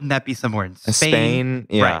 Wouldn't that be somewhere in Spain? Spain,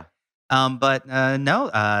 yeah. Right. But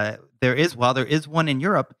no, there is one in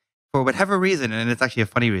Europe for whatever reason, and it's actually a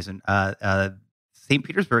funny reason. St.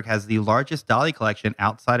 Petersburg has the largest Dali collection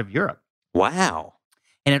outside of Europe. Wow.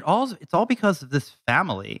 And it's all because of this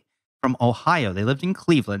family from Ohio. They lived in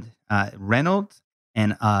Cleveland, Reynolds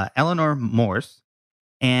and Eleanor Morse.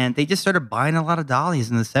 And they just started buying a lot of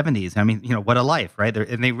Dalis in the 70s. I mean, what a life, right?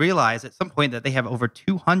 And they realized at some point that they have over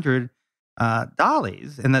 200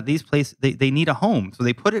 Dalis, and that these places they need a home, so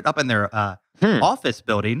they put it up in their office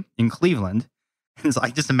building in Cleveland. And so I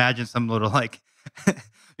just imagine some little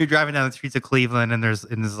you're driving down the streets of Cleveland, and there's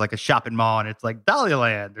like a shopping mall, and it's like Dali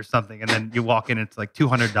Land or something, and then you walk in, it's like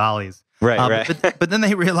 200 Dalis. Right. But then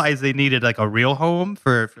they realized they needed like a real home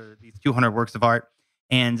for these 200 works of art,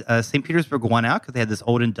 and St. Petersburg won out because they had this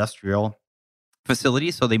old industrial facility,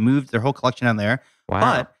 so they moved their whole collection down there. Wow.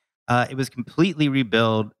 But it was completely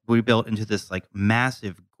rebuilt into this like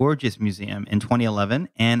massive, gorgeous museum in 2011.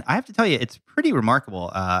 And I have to tell you, it's pretty remarkable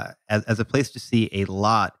as a place to see a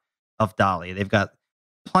lot of Dali. They've got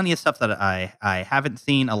plenty of stuff that I haven't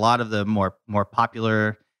seen. A lot of the more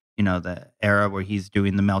popular, the era where he's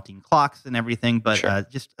doing the melting clocks and everything. But Sure.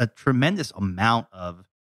 Just a tremendous amount of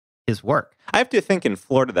his work. I have to think in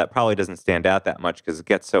Florida that probably doesn't stand out that much because it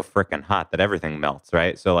gets so freaking hot that everything melts,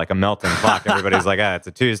 right? So like a melting clock, everybody's like, it's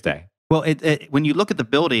a Tuesday. Well, when you look at the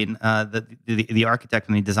building, the architect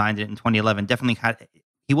when he designed it in 2011 definitely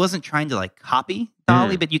he wasn't trying to like copy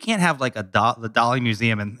Dali, but you can't have like the Dali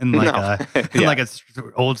Museum in like like a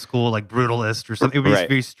old school like brutalist or something. It was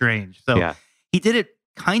very strange. So he did it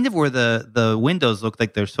kind of where the windows look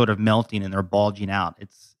like they're sort of melting and they're bulging out.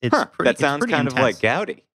 It's pretty. That sounds kind of like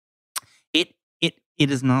Gaudi. It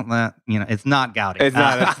is not that, it's not Gaudi. It's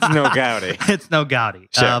not. It's no Gaudi. It's no Gaudi.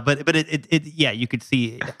 Sure. But you could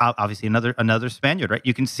see obviously another Spaniard, right?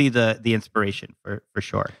 You can see the inspiration for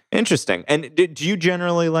sure. Interesting. And do you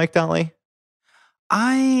generally like Dali?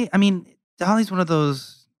 I mean, Dali's one of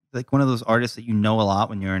those artists that you know a lot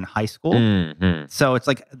when you're in high school. Mm-hmm. So it's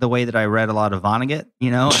like the way that I read a lot of Vonnegut.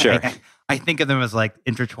 Sure. I think of them as like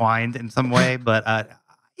intertwined in some way, but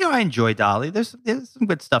I enjoy Dali. There's some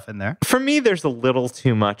good stuff in there. For me, there's a little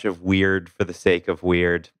too much of weird for the sake of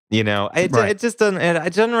weird. It just doesn't.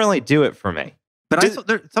 It doesn't really do it for me. But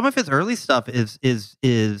some of his early stuff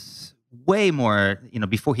is way more.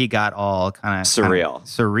 Before he got all kind of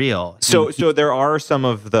surreal. So there are some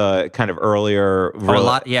of the kind of earlier. A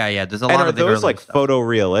lot. Yeah. There's a lot of the those like stuff.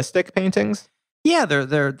 photorealistic paintings. Yeah,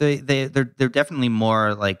 they're definitely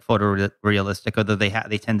more like photorealistic. Although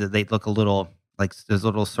they look a little. Like there's a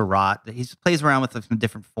little Seurat. He plays around with some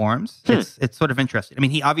different forms. It's sort of interesting. I mean,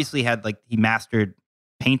 he obviously had he mastered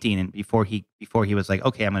painting, and before he was like,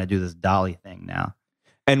 okay, I'm going to do this Dali thing now.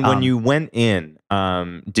 And when you went in,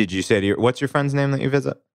 did you say to what's your friend's name that you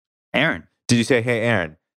visit? Aaron. Did you say, hey,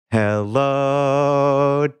 Aaron?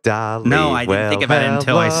 Hello, Dali. No, I didn't think about it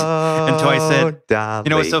until I said,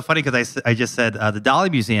 Dali. It's so funny because I just said the Dali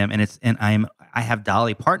Museum, and I have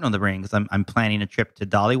Dali partner on the brain because I'm planning a trip to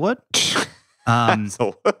Dollywood.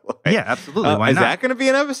 Absolutely. Yeah, absolutely. Why is not? that going to be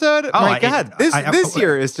an episode? Oh my God! This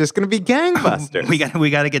year is just going to be gangbusters. we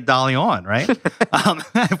got to get Dali on, right?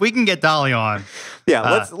 If we can get Dali on,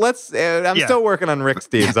 let's. I'm still working on Rick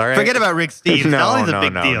Steves. All right, forget about Rick Steves. Dali's a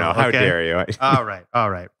big deal. No. How dare you? All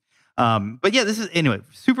right. But yeah, this is anyway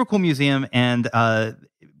super cool museum, and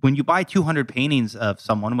when you buy 200 paintings of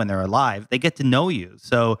someone when they're alive, they get to know you.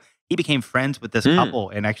 So he became friends with this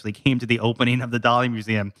couple and actually came to the opening of the Dali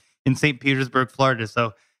Museum in St. Petersburg, Florida.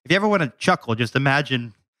 So if you ever want to chuckle, just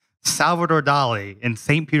imagine Salvador Dali in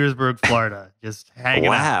St. Petersburg, Florida, just hanging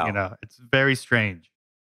out. It's very strange.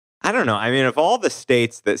 I don't know. I mean, of all the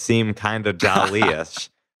states that seem kind of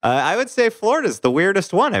Dali-ish, I would say Florida's the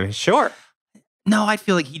weirdest one. I mean, sure. No, I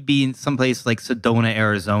feel like he'd be in someplace like Sedona,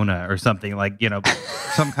 Arizona or something like,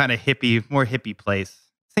 some kind of more hippie place.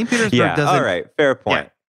 St. Petersburg doesn't. All right. Fair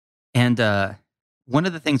point. Yeah. And, one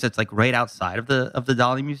of the things that's like right outside of the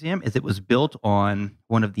Dali Museum is it was built on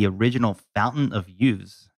one of the original fountain of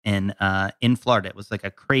youths in Florida. It was like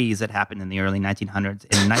a craze that happened in the early 1900s.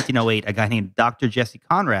 In 1908, a guy named Dr. Jesse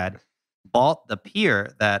Conrad bought the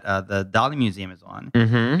pier that the Dali Museum is on,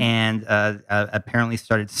 and apparently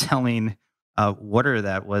started selling water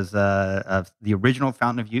that was the original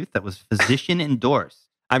fountain of youth that was physician endorsed.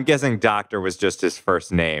 I'm guessing doctor was just his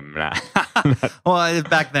first name. Well,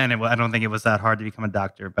 back then, I don't think it was that hard to become a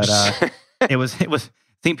doctor, but it was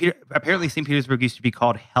St. Peter. Apparently, St. Petersburg used to be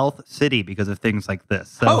called Health City because of things like this.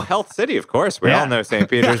 So, Health City, of course. We all know St.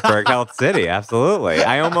 Petersburg, Health City. Absolutely.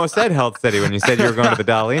 I almost said Health City when you said you were going to the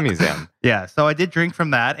Dali Museum. Yeah, so I did drink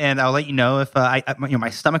from that, and I'll let you know if my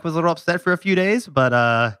stomach was a little upset for a few days,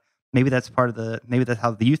 but maybe that's how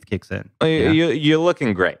the youth kicks in. You're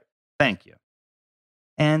looking great. Thank you.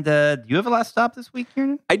 And do you have a last stop this week,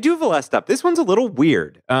 Kiernan? I do have a last stop. This one's a little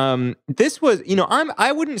weird. This was,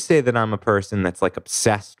 I wouldn't say that I'm a person that's like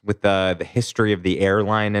obsessed with the history of the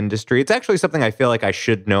airline industry. It's actually something I feel like I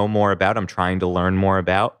should know more about. I'm trying to learn more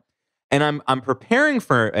about. And I'm preparing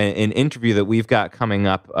for an interview that we've got coming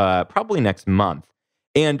up probably next month.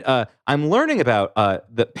 And I'm learning about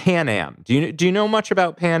the Pan Am. Do you know much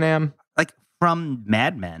about Pan Am? Like from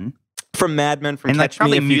Mad Men. From Mad Men, from and Catch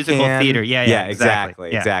like Me If musical You Can. theater. Yeah,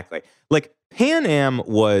 exactly. Like Pan Am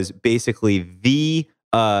was basically the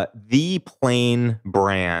plane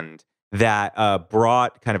brand that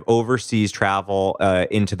brought kind of overseas travel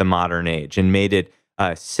into the modern age and made it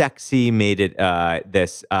sexy, made it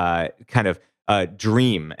this kind of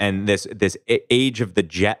dream, and this age of the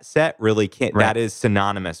jet set really can't. Right. That is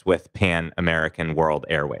synonymous with Pan American World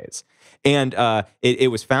Airways. And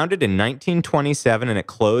it was founded in 1927 and it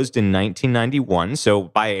closed in 1991. So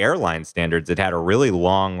by airline standards, it had a really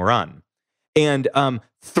long run. And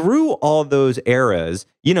through all those eras,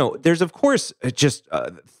 there's of course just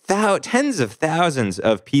tens of thousands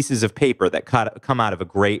of pieces of paper that come out of a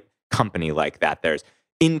great company like that. There's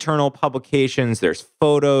internal publications, there's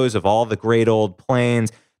photos of all the great old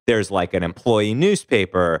planes. There's like an employee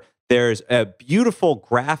newspaper. There's beautiful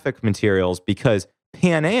graphic materials because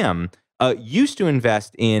Pan Am used to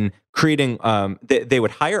invest in creating, they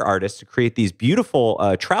would hire artists to create these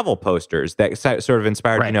beautiful travel posters that sort of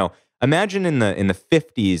inspired, imagine in the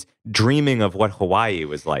 50s dreaming of what Hawaii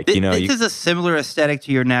was like. This is a similar aesthetic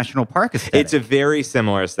to your national park aesthetic. It's a very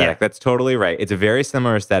similar aesthetic. Yeah. That's totally right. It's a very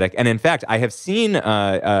similar aesthetic. And in fact, I have seen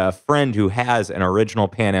a friend who has an original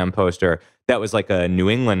Pan Am poster that was like a New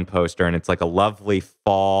England poster, and it's like a lovely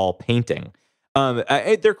fall painting.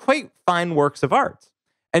 They're quite fine works of art.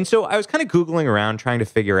 And so I was kind of Googling around trying to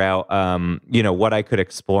figure out, what I could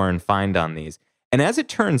explore and find on these. And as it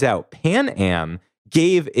turns out, Pan Am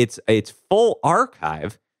gave its full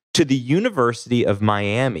archive to the University of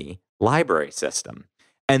Miami library system.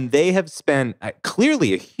 And they have spent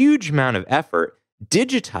clearly a huge amount of effort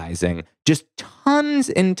digitizing just tons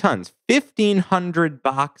and tons, 1,500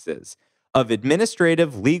 boxes of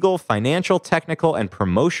administrative, legal, financial, technical, and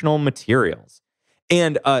promotional materials.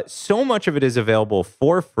 And so much of it is available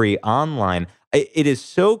for free online. It is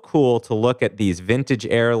so cool to look at these vintage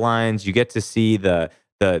airlines. You get to see the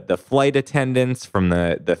flight attendants from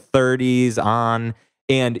the 30s on,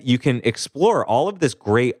 and you can explore all of this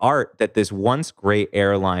great art that this once great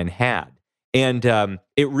airline had. And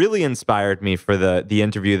it really inspired me for the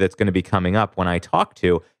interview that's going to be coming up when I talk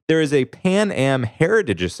to. There is a Pan Am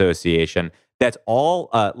Heritage Association that's all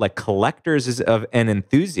like collectors and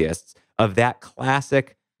enthusiasts of that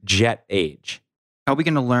classic jet age. Are we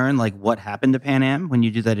going to learn like what happened to Pan Am when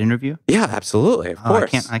you do that interview? Yeah, absolutely. Of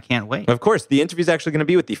course. I can't wait. Of course. The interview is actually going to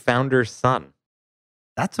be with the founder's son.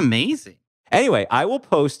 That's amazing. Anyway, I will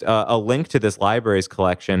post a link to this library's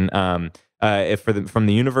collection from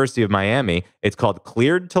the University of Miami. It's called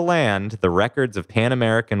Cleared to Land, The Records of Pan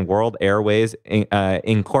American World Airways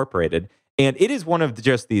Incorporated. And it is one of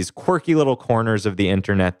just these quirky little corners of the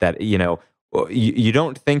internet that, you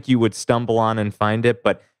don't think you would stumble on and find it,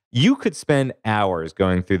 but you could spend hours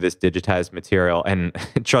going through this digitized material. And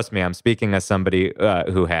trust me, I'm speaking as somebody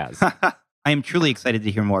who has. I am truly excited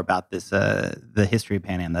to hear more about this, the history of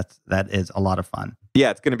Pan Am. That is a lot of fun. Yeah,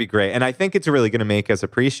 it's going to be great. And I think it's really going to make us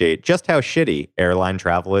appreciate just how shitty airline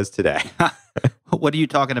travel is today. What are you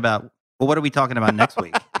talking about? Well, what are we talking about next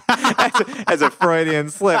week? as a Freudian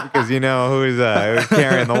slip, because you know who's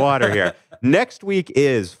carrying the water here. Next week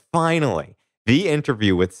is finally the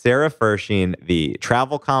interview with Sarah Fersheen, the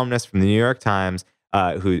travel columnist from the New York Times,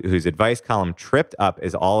 whose advice column Tripped Up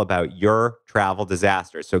is all about your travel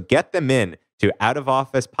disasters. So get them in to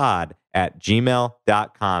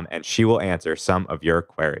outofofficepod@gmail.com, and she will answer some of your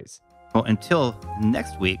queries. Well, until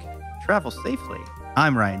next week, travel safely.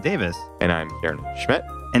 I'm Ryan Davis. And I'm Kiernan Schmidt.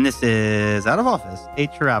 And this is Out of Office, a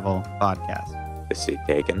travel podcast. The seat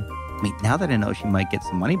taken. I mean, now that I know she might get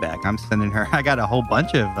some money back, I'm sending her. I got a whole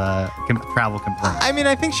bunch of travel complaints. I mean,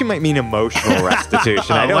 I think she might mean emotional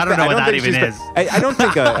restitution. I don't know what that even is. I don't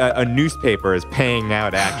think a newspaper is paying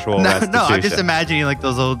out actual restitution. No, I'm just imagining like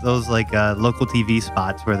those local TV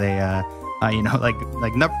spots where they,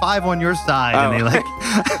 like number 5 on your side, and they like